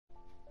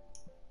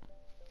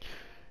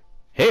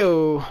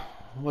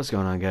What's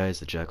going on,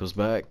 guys? The Jackal's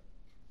back.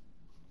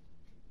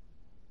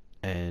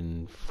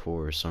 And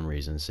for some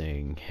reason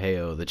saying,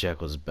 "Heyo, the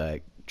Jackal's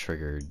back"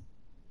 triggered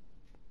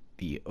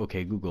the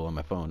OK Google on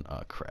my phone.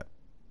 Oh, crap.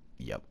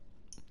 Yep.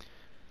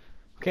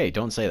 Okay,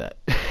 don't say that.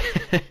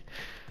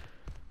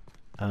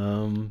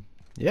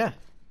 Yeah.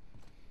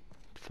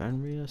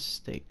 Fenrir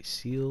estate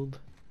sealed,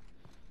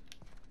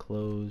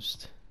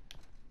 closed,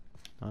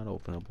 not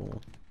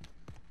openable.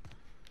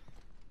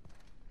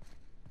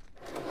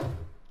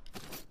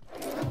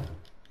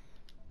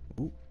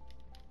 Ooh.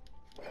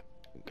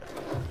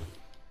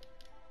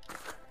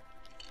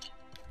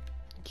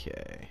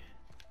 Okay.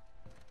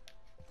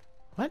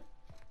 What?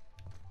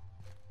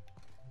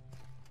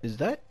 Is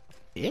that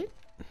it?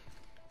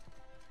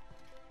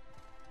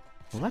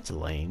 Well, that's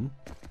lame.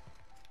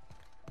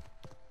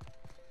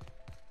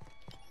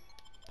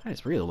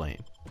 That's real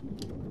lame.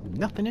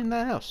 Nothing in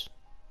that house.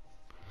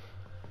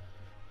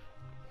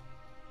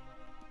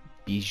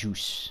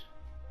 Bijous.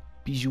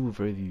 Bijou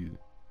review.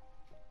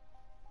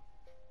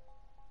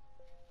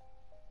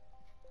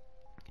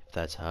 If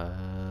that's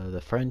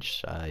the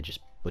French, I just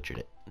butchered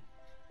it.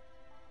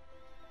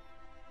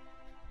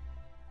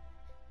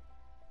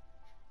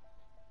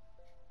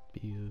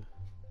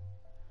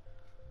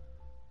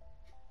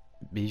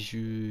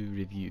 Bijou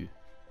review.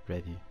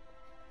 Review.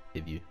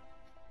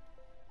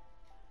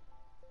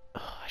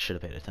 Oh, I should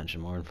have paid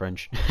attention more in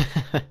French.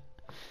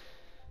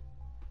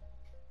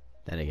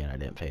 Then again, I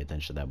didn't pay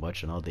attention that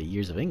much in all the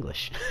years of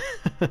English.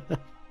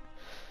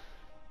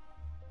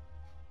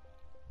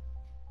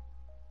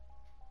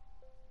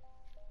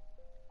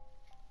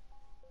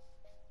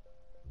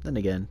 Then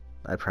again,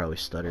 I probably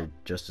stuttered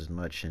just as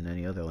much in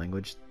any other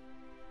language.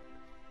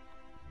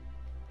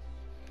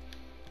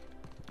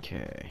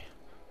 Okay.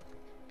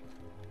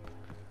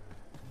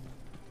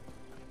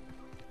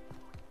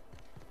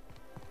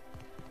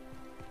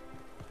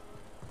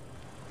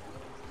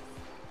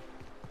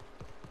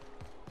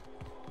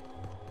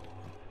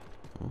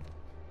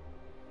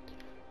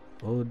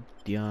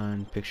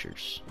 Odeon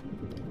Pictures.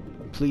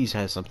 Please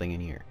have something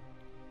in here.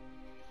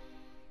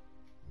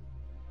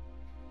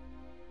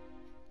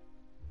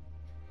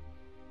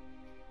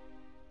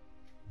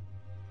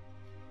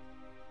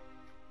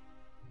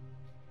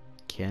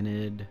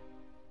 Canid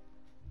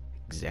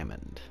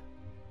examined.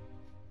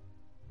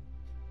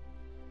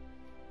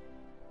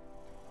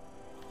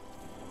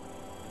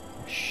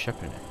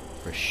 Shepherding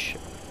for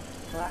ship.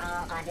 For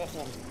all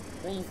auditions,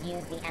 please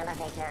use the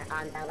elevator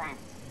on the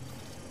left.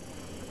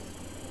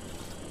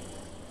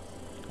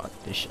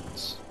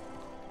 Auditions.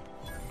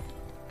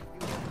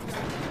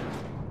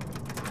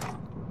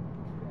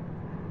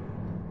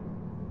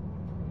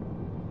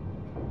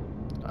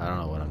 I don't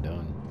know what I'm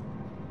doing.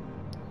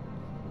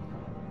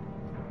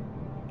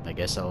 I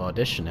guess I'll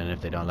audition, and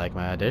if they don't like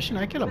my audition,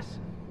 I kill them.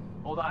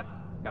 Hold on,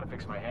 gotta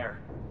fix my hair.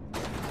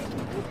 You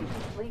could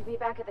just leave me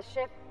back at the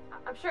ship.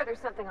 I'm sure there's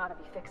something I ought to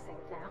be fixing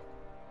now.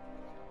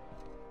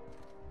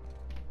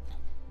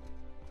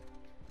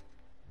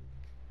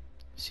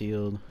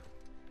 Sealed.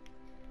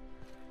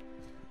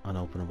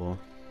 Unopenable.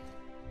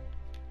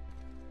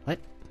 What?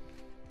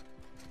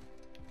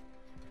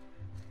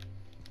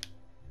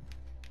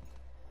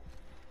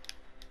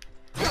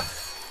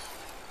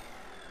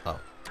 Oh.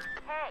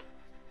 Hey,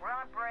 we're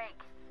on break.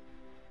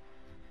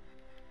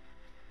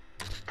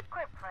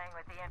 Quit playing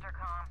with the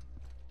intercom.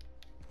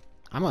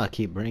 I'm gonna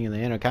keep bringing the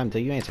intercom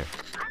until you answer.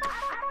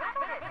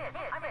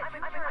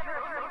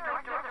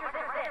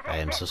 I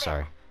am so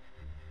sorry.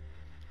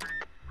 I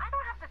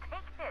don't have to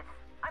take this.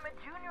 I'm a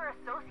junior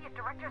associate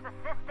director's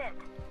assistant.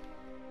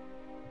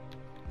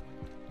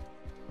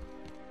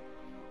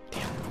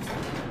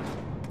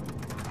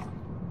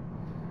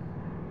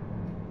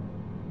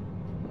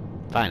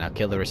 Fine, I'll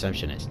kill the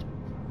receptionist.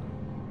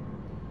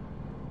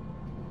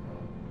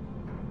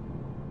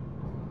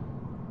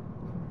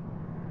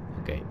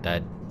 Okay,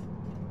 that...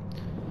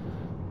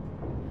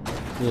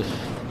 Ugh.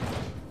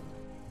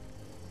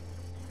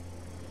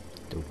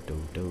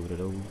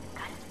 Do.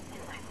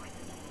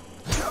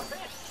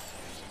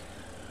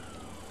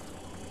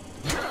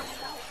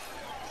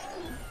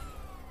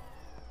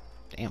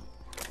 Damn.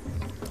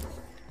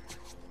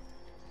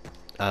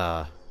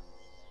 Hi.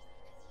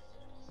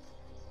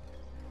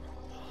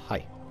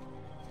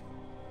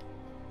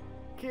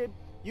 Kid,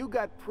 you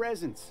got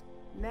presence.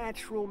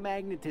 Natural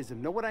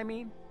magnetism. Know what I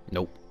mean?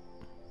 Nope.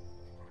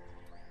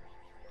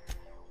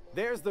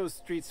 There's those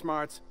street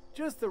smarts.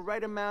 Just the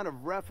right amount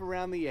of rough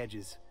around the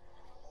edges.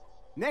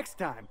 Next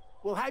time,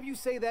 we'll have you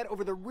say that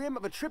over the rim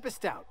of a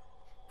Trippistout.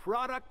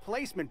 Product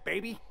placement,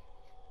 baby.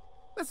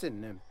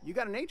 Listen, you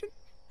got an agent?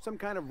 Some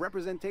kind of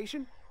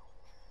representation?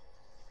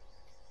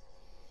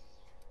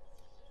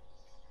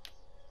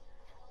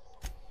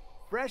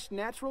 Fresh,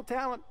 natural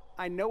talent.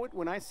 I know it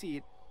when I see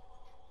it.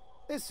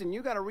 Listen,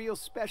 you got a real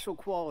special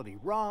quality,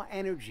 raw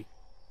energy.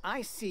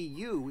 I see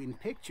you in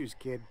pictures,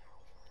 kid.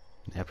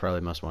 I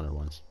probably most wanted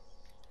ones.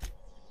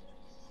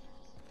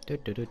 Do.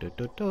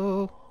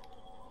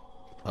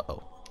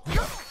 Uh-oh.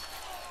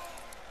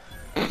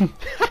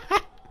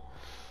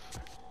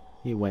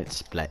 He went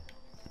splat.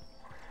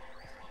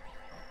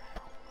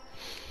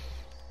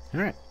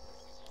 Alright.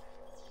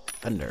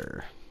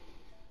 Thunder.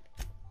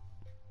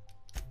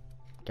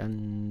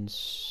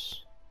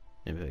 Guns.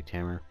 Impact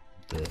hammer.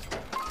 Bleh.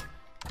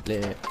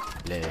 Bleh.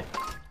 Bleh.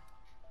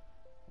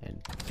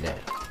 And bleh.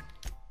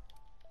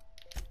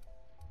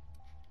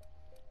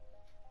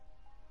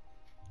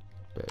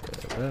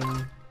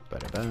 Ba-da-bum.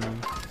 Ba-da-bum.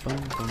 Bum,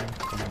 bum,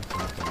 bum,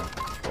 bum, bum.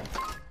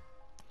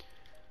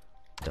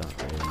 Don't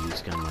really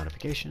use gun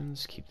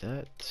modifications. Keep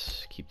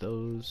that. Keep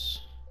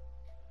those.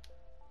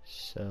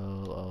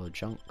 Sell all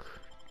junk.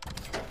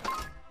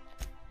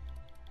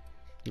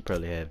 You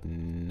probably have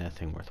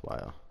nothing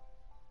worthwhile.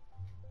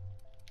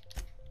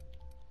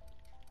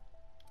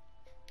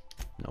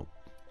 Nope.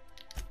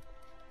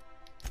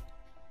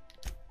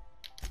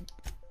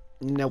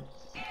 Nope.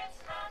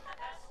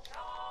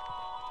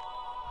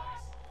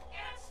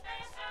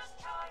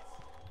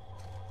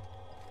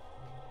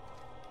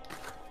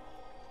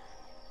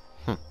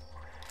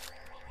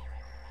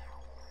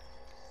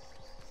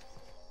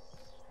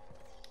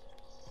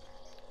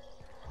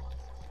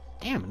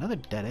 Damn, another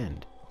dead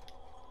end.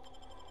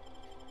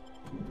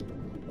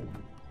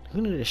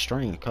 Who knew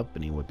destroying a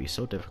company would be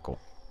so difficult?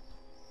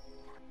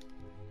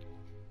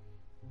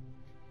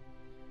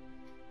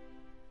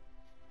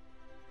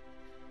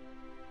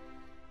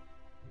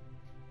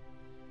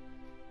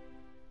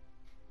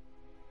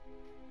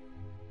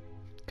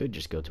 Could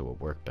just go to a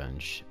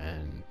workbench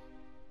and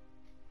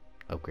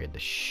upgrade the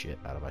shit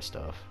out of my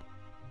stuff.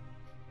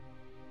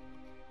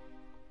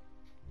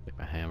 Make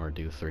my hammer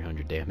do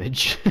 300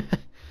 damage.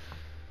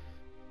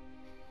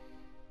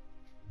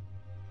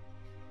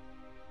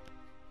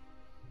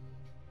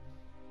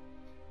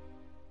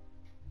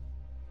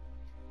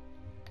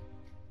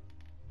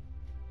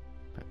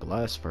 A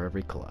glass for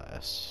every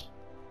class.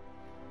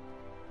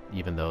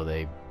 Even though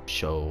they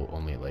show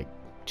only like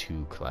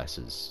 2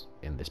 classes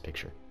in this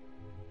picture.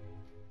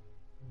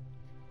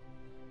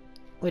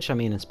 Which, I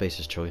mean, in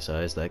Space's Choice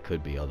Eyes, that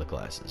could be all the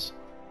classes.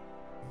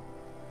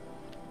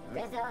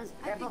 Rizzo's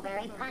Purple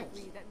Berry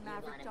Punch. That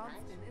Maverick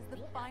Johnston is the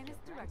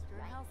finest director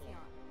in Halcyon.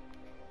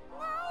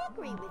 I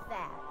agree with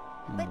that.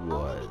 But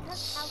only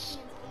because Halcyon's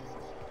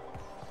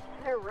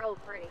They're real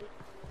pretty.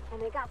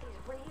 And they got these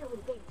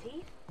really big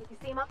teeth. Did you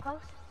see them up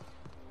close?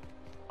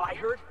 I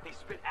heard they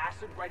spit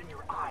acid right in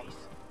your eyes.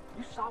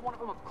 You saw one of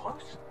them up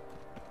close?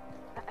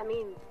 I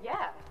mean,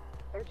 yeah.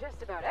 They're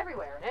just about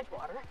everywhere in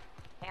Edgewater.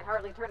 Can't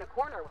hardly turn a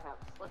corner without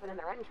slipping in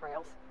their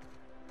entrails.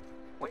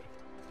 Wait,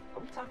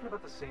 are we talking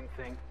about the same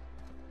thing?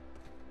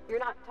 You're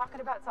not talking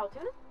about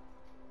Saltuna?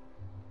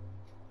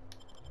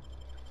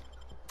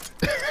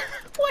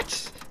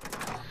 What?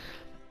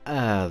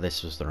 Ah,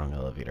 this was the wrong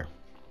elevator.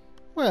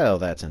 Well,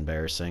 that's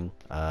embarrassing.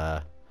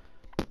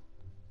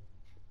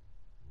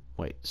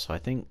 Wait, so I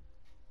think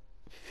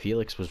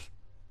Felix was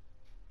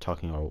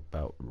talking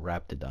about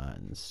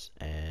Raptidons,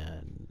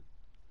 and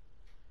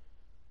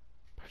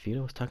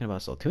Perfida was talking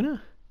about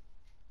Saltuna?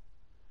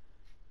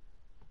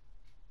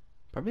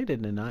 Probably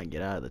did not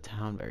get out of the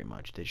town very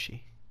much, did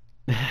she?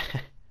 Well,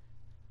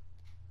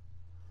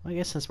 I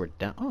guess since we're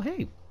down... Oh,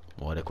 hey!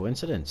 What a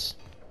coincidence.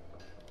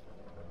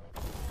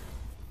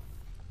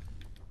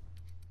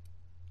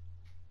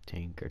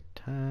 Tinker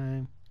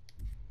time.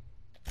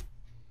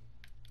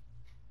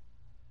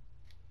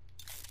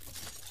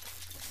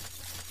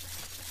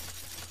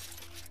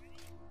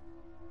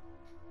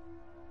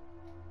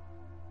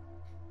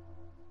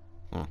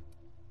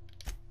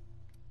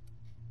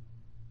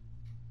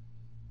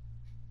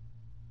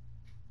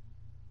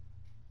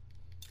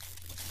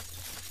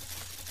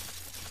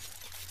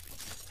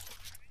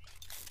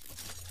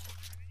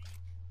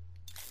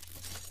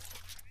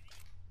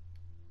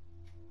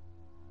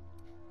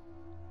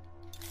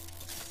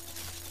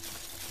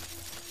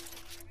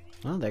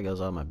 Well, there goes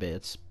all my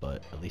bits,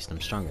 but at least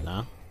I'm stronger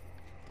now.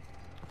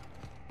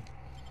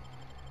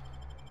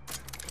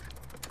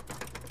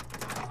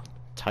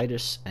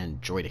 Titus and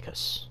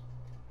Droidicus.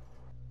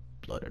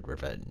 Blood and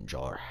revenge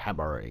are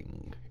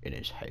hammering in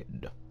his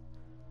head.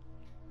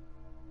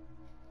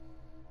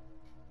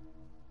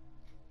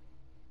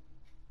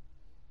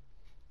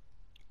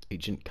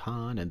 Agent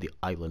Khan and the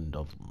Island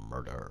of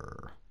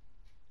Murder.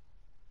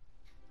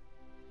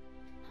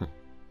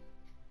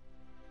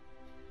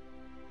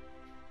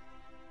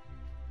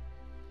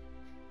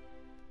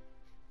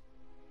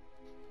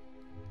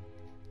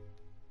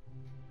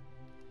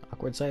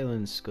 Awkward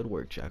silence. Good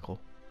work, Jackal.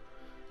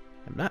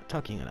 I'm not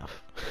talking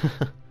enough.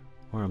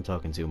 Or I'm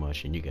talking too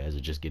much and you guys are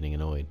just getting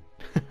annoyed.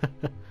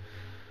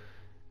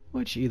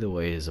 Which either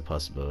way is a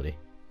possibility.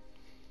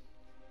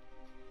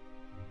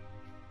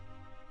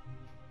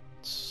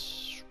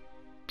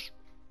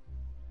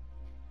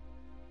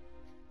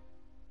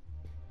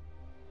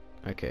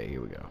 Okay,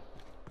 here we go.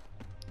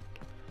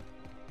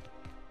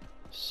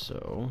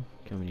 So,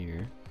 come in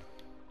here.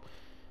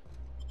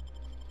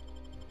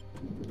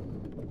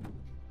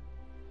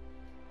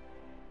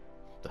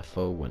 The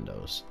faux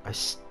windows. I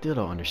still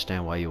don't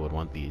understand why you would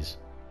want these.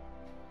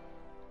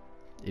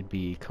 It'd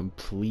be a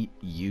complete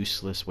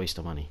useless waste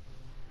of money.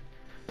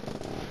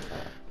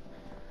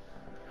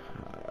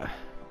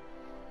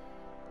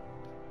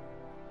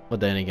 But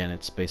then again,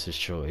 it's Space's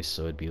choice,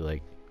 so it'd be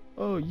like,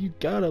 oh, you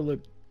gotta look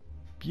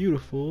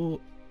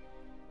beautiful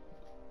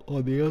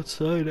on the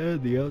outside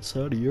and the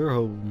outside of your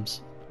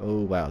homes.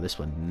 Oh wow, this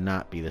would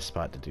not be the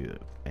spot to do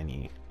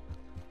any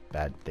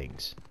bad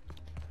things.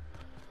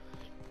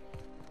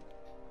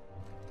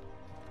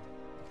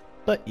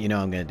 But you know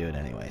I'm gonna do it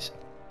anyways.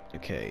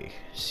 Okay,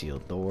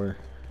 sealed door.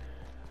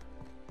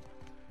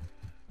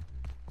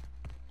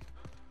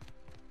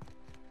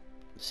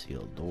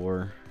 Sealed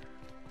door.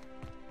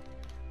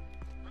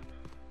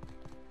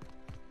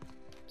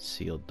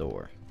 Sealed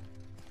door.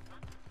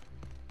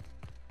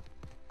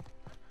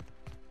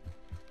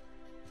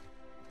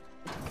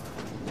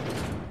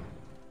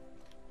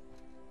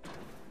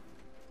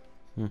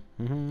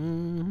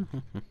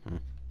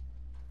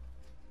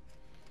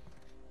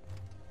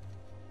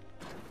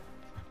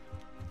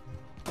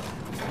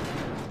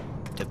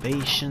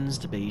 Debations.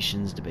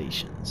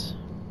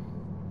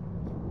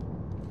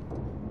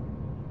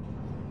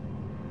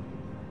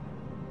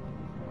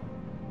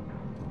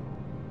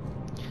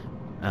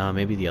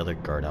 Maybe the other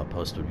guard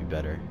outpost would be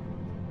better.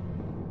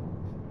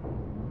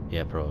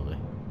 Yeah, probably.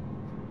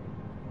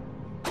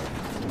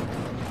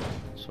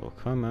 So we'll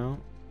come out,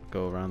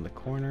 go around the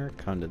corner,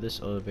 come to this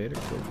elevator,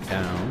 go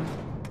down.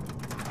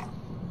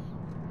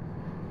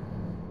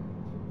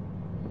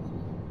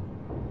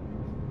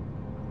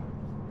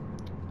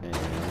 And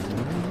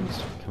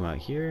come out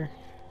here.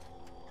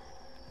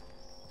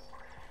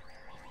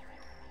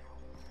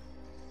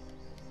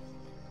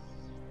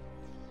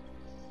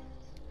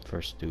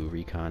 First do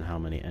recon how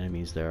many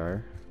enemies there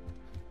are.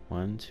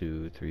 1,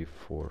 2, 3,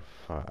 4,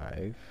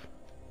 5,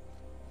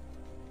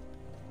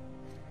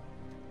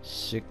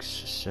 6,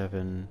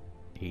 7,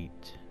 8,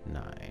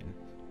 9.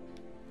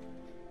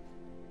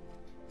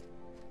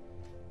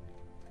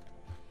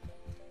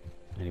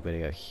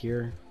 Anybody out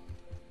here?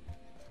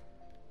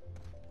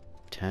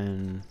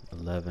 10,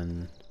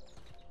 11.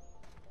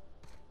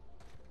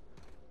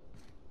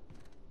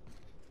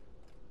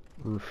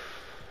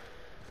 Oof.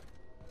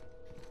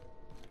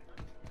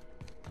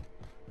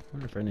 I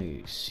wonder if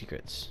any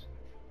secrets.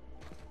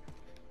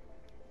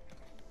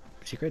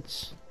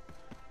 Secrets?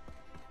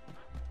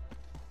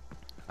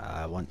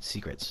 I want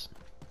secrets.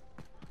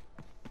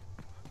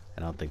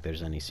 I don't think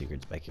there's any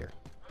secrets back here.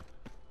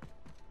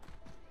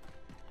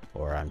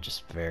 Or I'm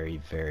just very,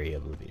 very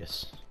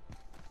oblivious.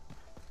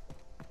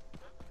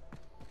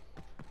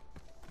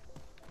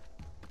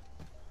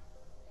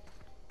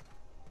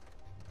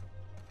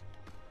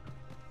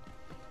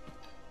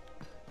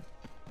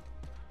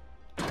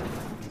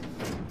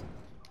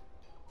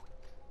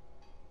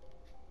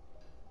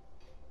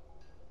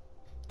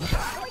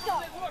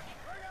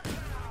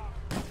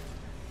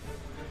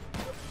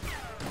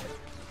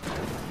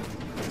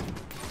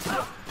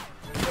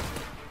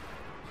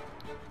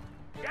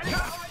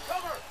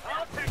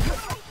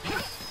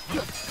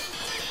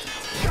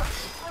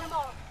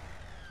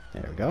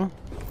 There we go.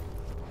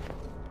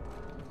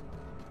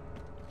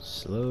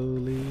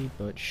 Slowly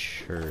but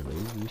surely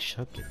we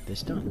shall get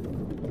this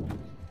done.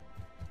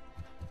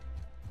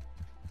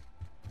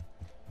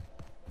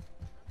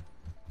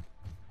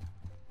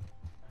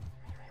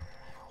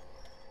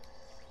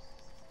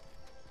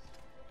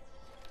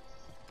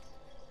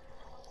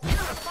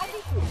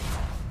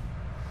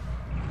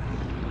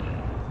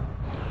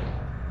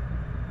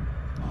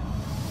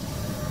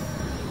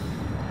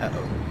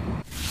 Uh-oh.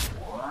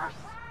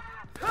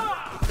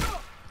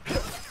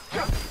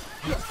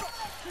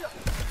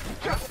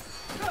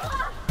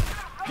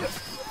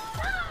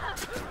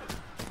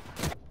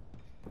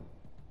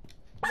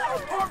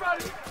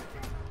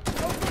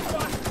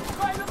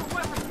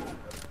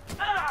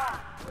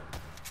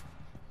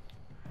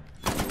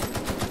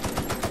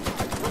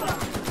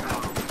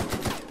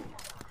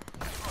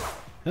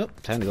 Oh,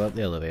 time to go up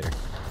the elevator.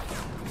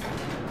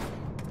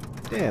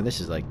 Damn, this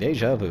is like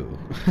deja vu.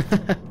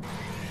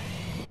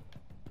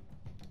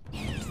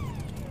 You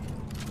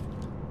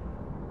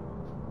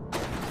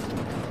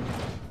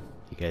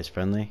guys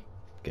friendly?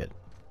 Good.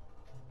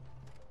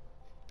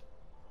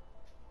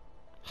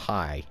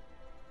 Hi.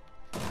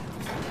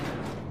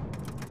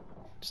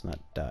 Let's not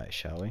die,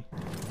 shall we?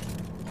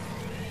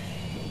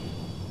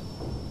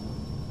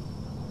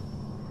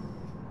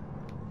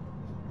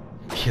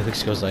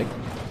 Felix goes like,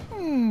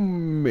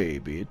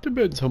 maybe. It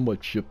depends how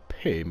much you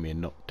pay me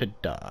not to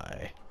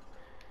die.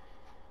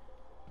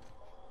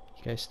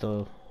 You guys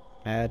still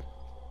mad?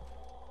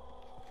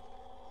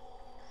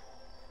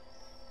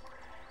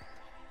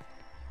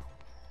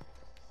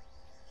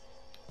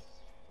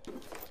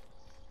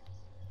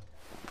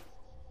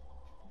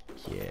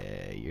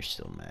 Yeah, you're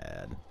still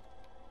mad.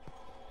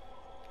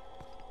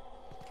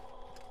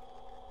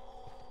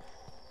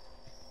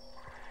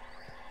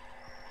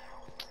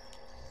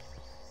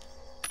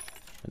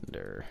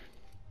 Under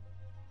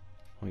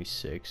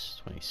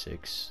 26,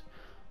 26,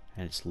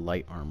 and it's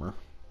light armor.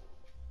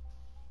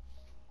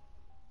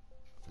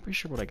 I'm pretty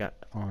sure what I got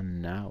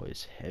on now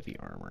is heavy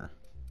armor.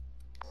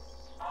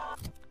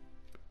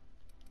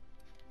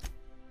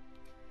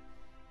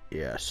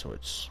 Yeah, so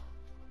it's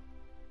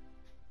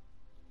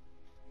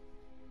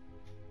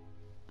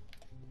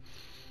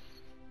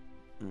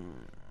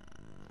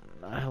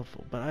Not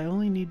helpful, but I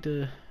only need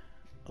to...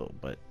 Oh,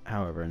 but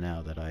however,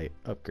 now that I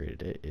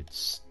upgraded it,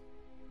 it's...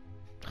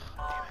 Oh,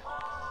 damn it.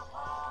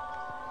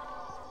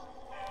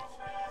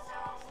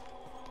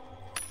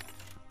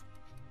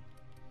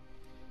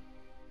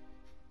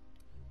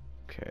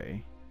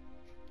 Okay.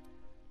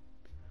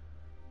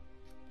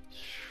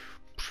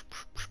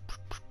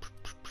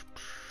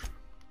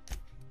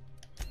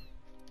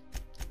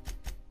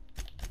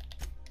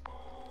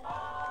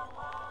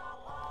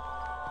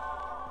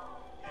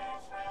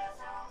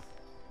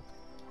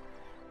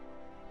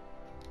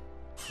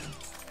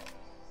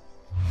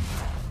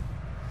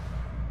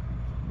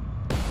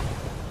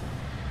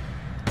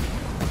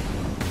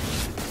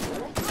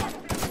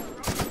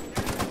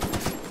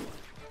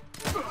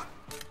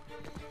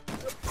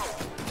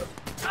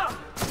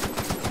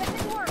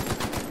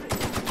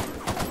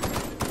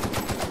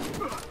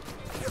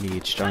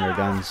 Need stronger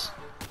guns.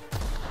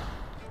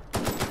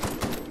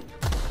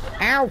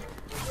 Ow!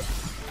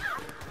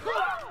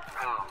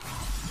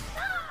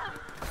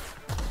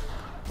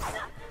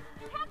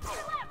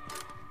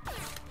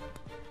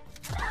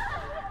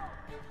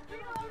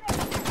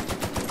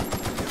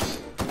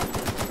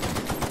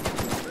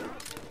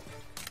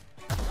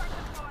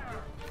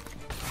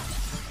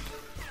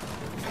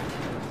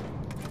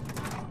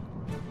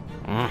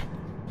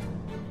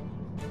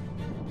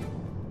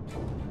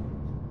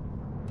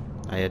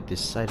 I had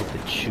decided to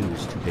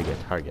choose too big a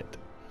target.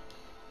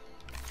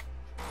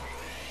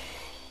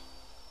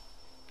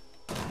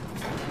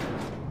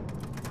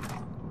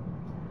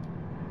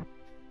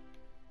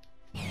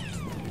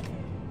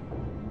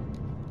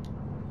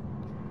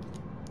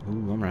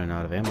 Ooh, I'm running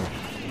out of ammo.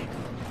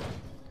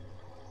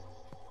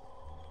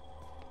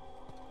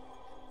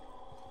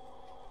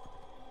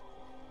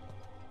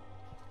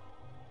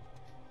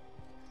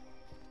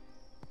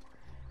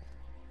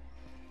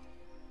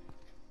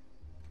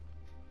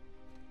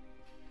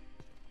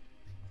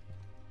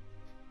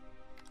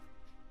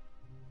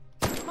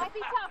 Might be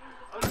tough.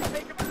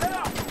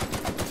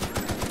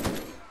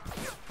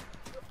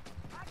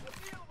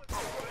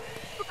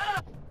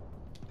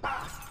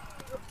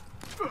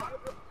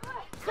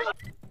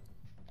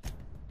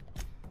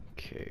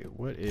 Okay,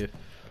 what if...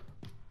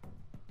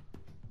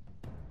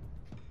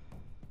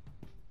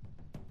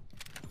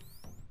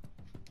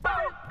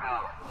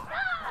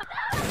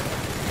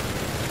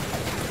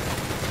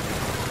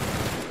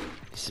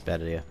 This is a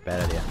bad idea,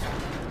 bad idea.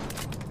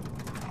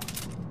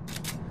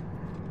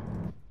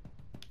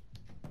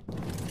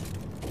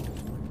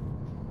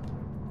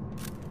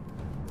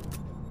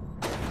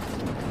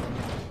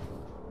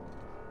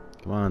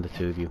 Come on, the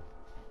two of you.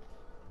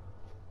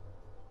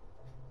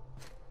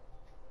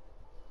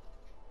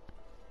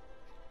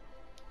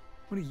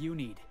 What do you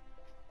need?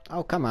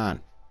 Oh, come on.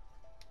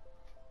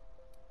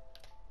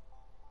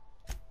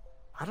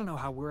 I don't know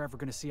how we're ever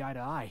gonna see eye to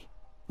eye,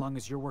 long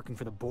as you're working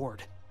for the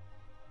board.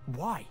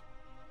 Why?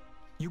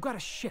 You got a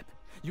ship.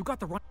 You got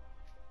the run.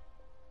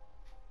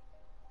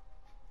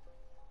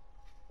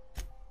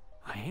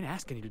 I ain't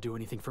asking you to do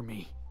anything for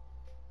me.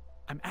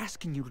 I'm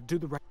asking you to do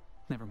the right.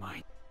 Never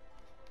mind.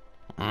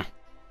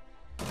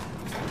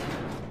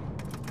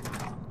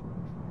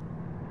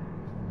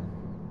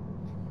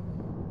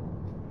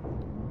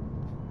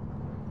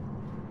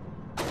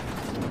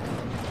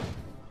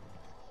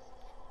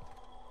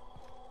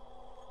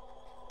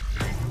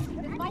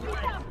 Might be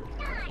tough.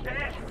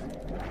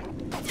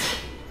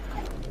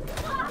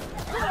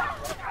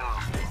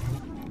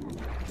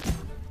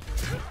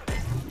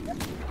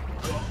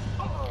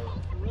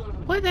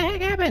 What the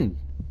heck happened?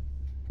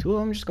 Two of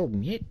them just go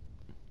hit.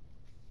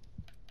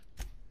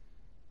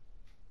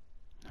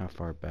 How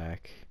far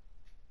back?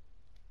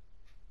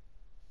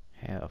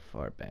 How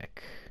far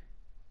back?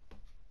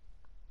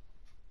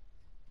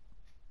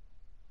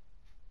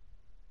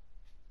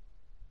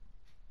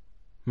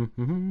 I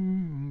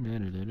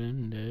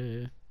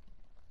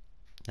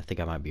think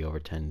I might be over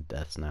 10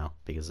 deaths now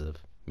because of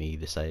me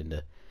deciding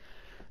to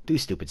do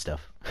stupid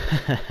stuff.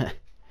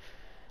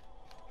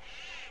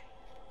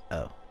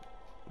 Oh,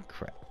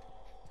 crap.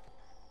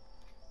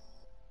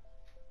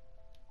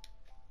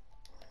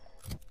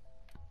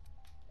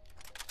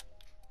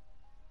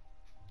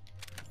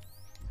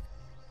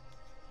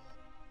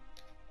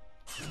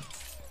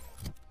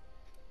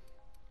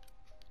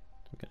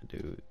 I'm gonna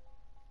do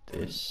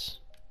this.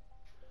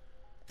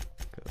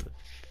 Go to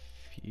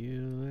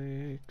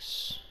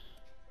Felix.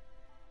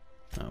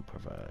 I'll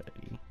provide.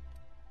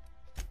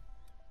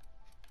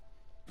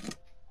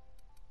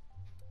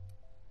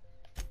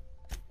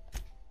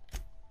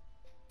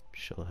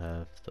 She'll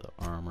have the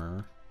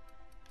armor.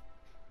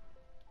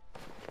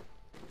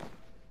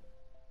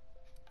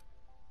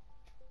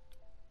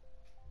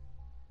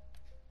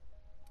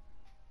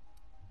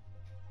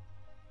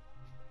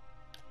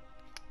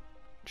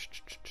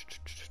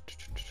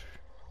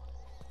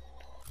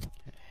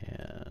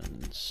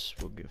 And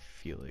we'll give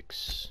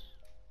Felix.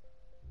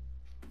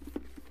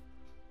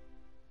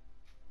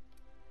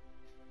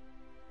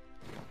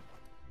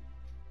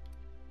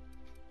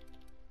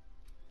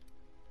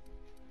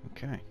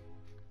 Okay.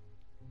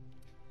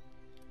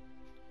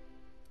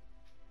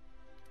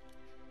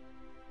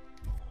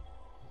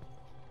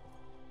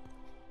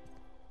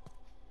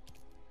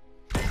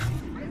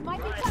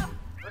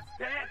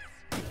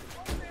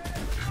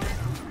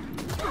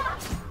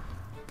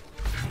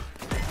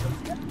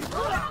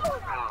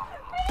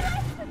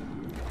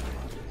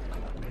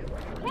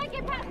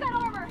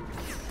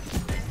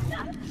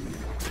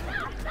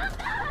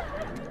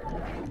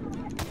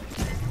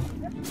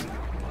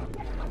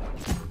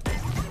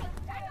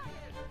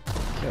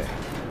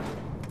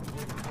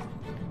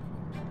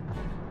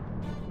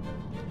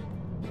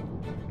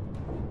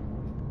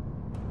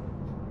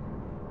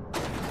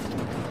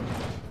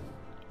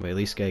 We at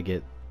least gotta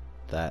get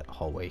that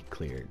hallway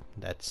cleared.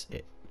 That's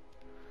it.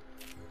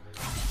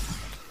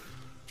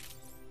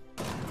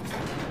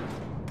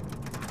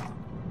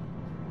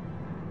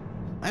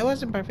 I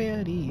wasn't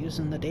prepared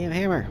using the damn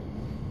hammer.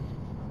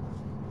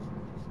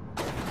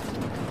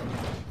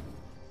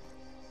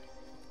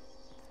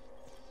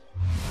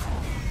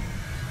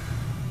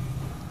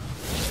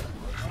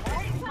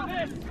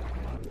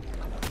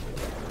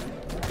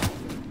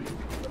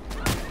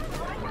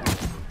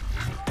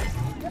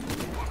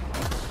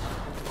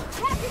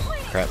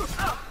 Crap.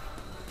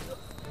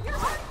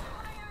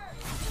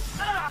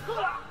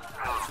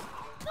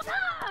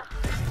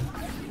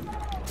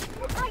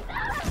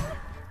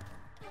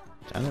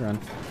 Time to run.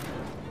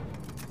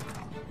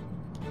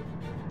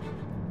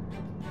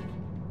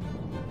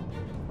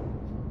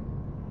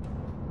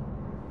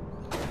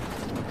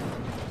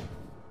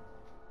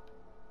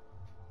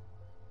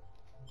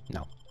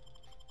 No.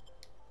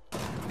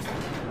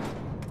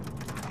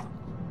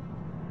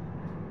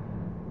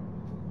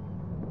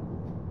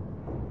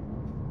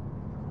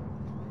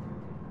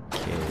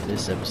 Okay,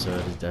 this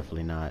episode is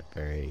definitely not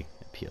very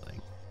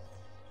appealing.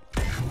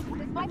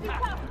 This might be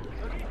tough.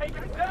 Take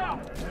it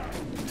down!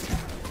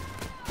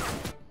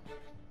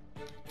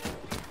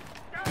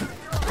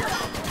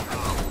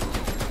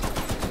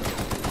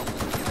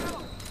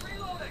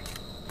 Reloading!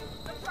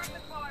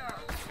 Attracted fire!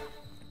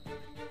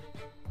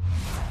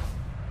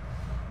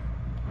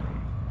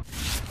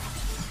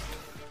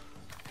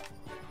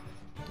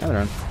 Time to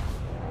run.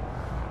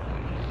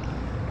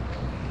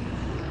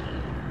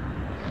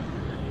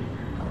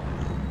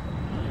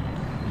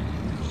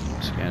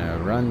 Just gonna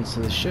run to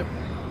the ship.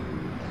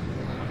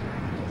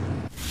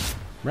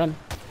 Run.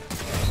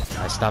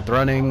 I stopped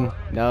running.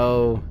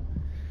 No.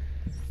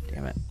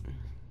 Damn it.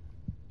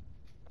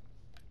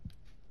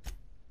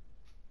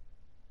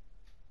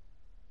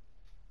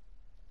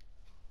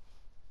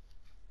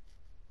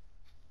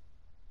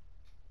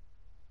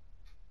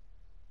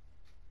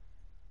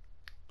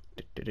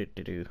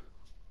 Do-do-do-do-do.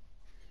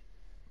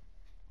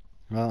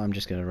 Well, I'm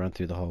just gonna run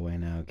through the hallway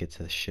now, get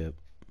to the ship.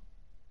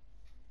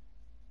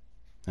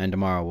 And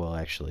tomorrow we'll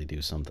actually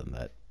do something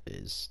that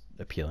is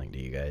appealing to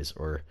you guys,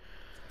 or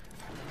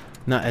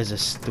not as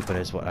stupid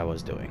as what I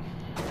was doing.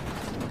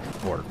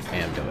 Or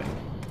am doing.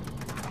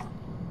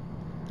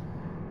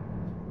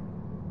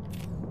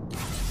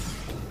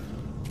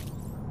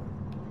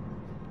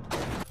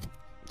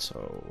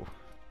 So...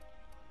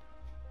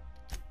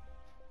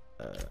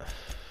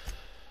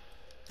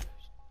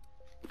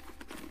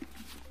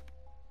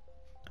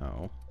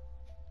 oh.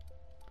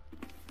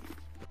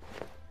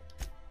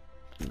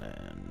 And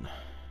then...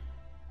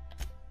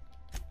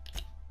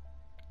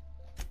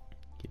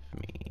 give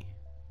me...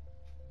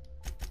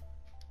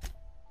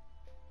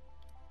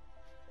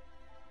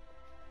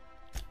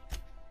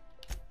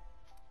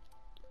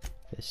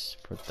 this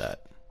for that.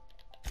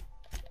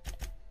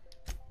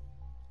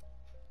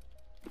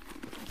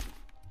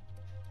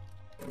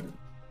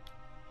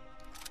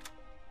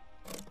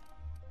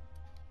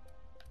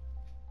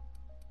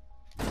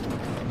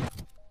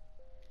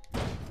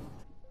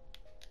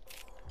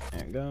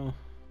 There we go.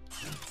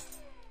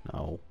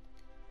 No.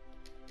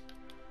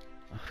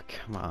 Oh,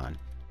 come on.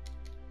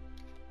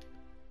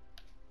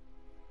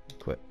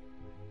 Quit.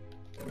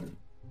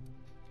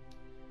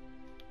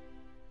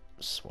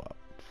 Swap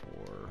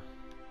for...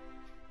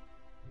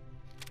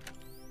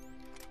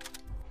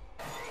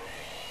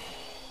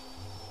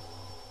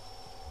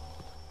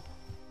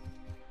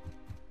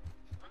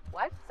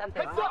 What?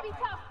 Something might be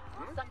tough.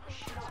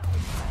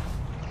 Something.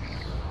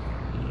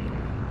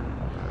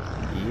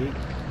 yeet.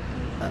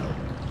 Uh-oh.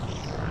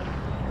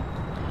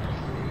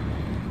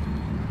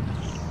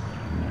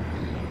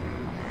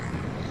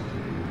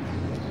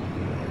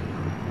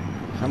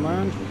 Come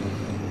on.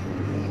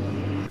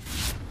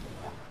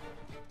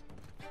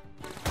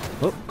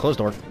 Oh, closed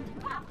door.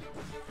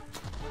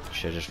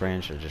 Should've just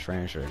ran, should've just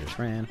ran, should've just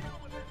ran.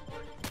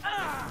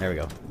 There we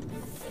go.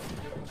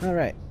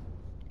 Alright.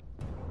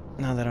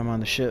 Now that I'm on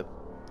the ship,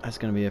 that's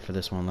gonna be it for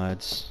this one,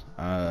 lads.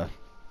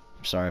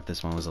 Sorry if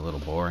this one was a little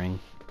boring.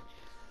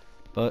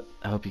 But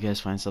I hope you guys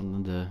find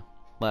something to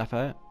laugh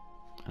at.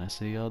 And I'll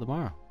see y'all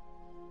tomorrow.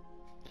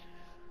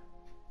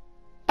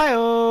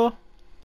 Bye-oh!